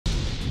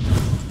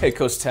Head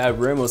coach Tab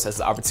Ramos has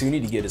the opportunity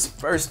to get his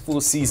first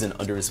full season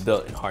under his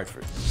belt in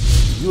Hartford.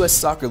 The U.S.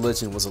 soccer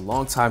legend was a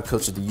longtime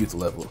coach at the youth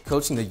level,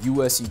 coaching the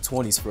US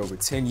U20s for over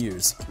 10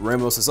 years.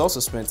 Ramos has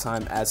also spent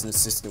time as an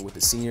assistant with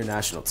the senior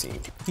national team.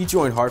 He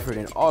joined Hartford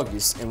in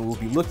August and will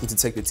be looking to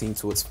take the team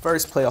to its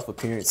first playoff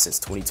appearance since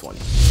 2020.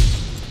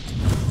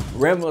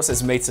 Ramos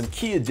has made some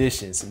key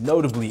additions,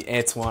 notably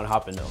Antoine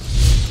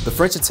Hopinot. The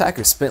French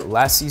attacker spent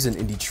last season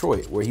in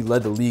Detroit, where he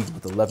led the league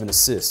with 11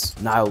 assists.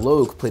 Niall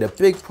Logue played a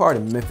big part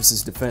in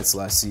Memphis's defense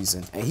last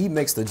season, and he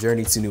makes the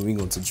journey to New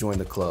England to join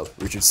the club.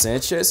 Richard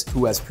Sanchez,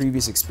 who has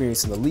previous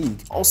experience in the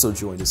league, also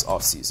joined this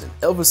offseason.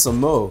 Elvis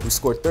Samo, who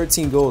scored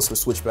 13 goals for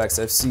Switchbacks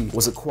FC,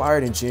 was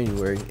acquired in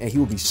January, and he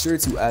will be sure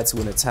to add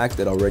to an attack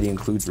that already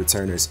includes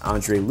returners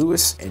Andre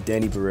Lewis and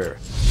Danny Barrera.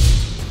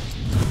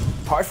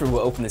 Hartford will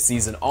open the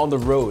season on the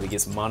road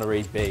against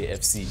Monterey Bay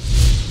FC.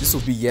 This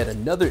will be yet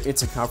another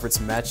interconference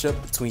matchup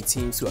between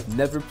teams who have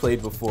never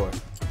played before.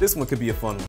 This one could be a fun one.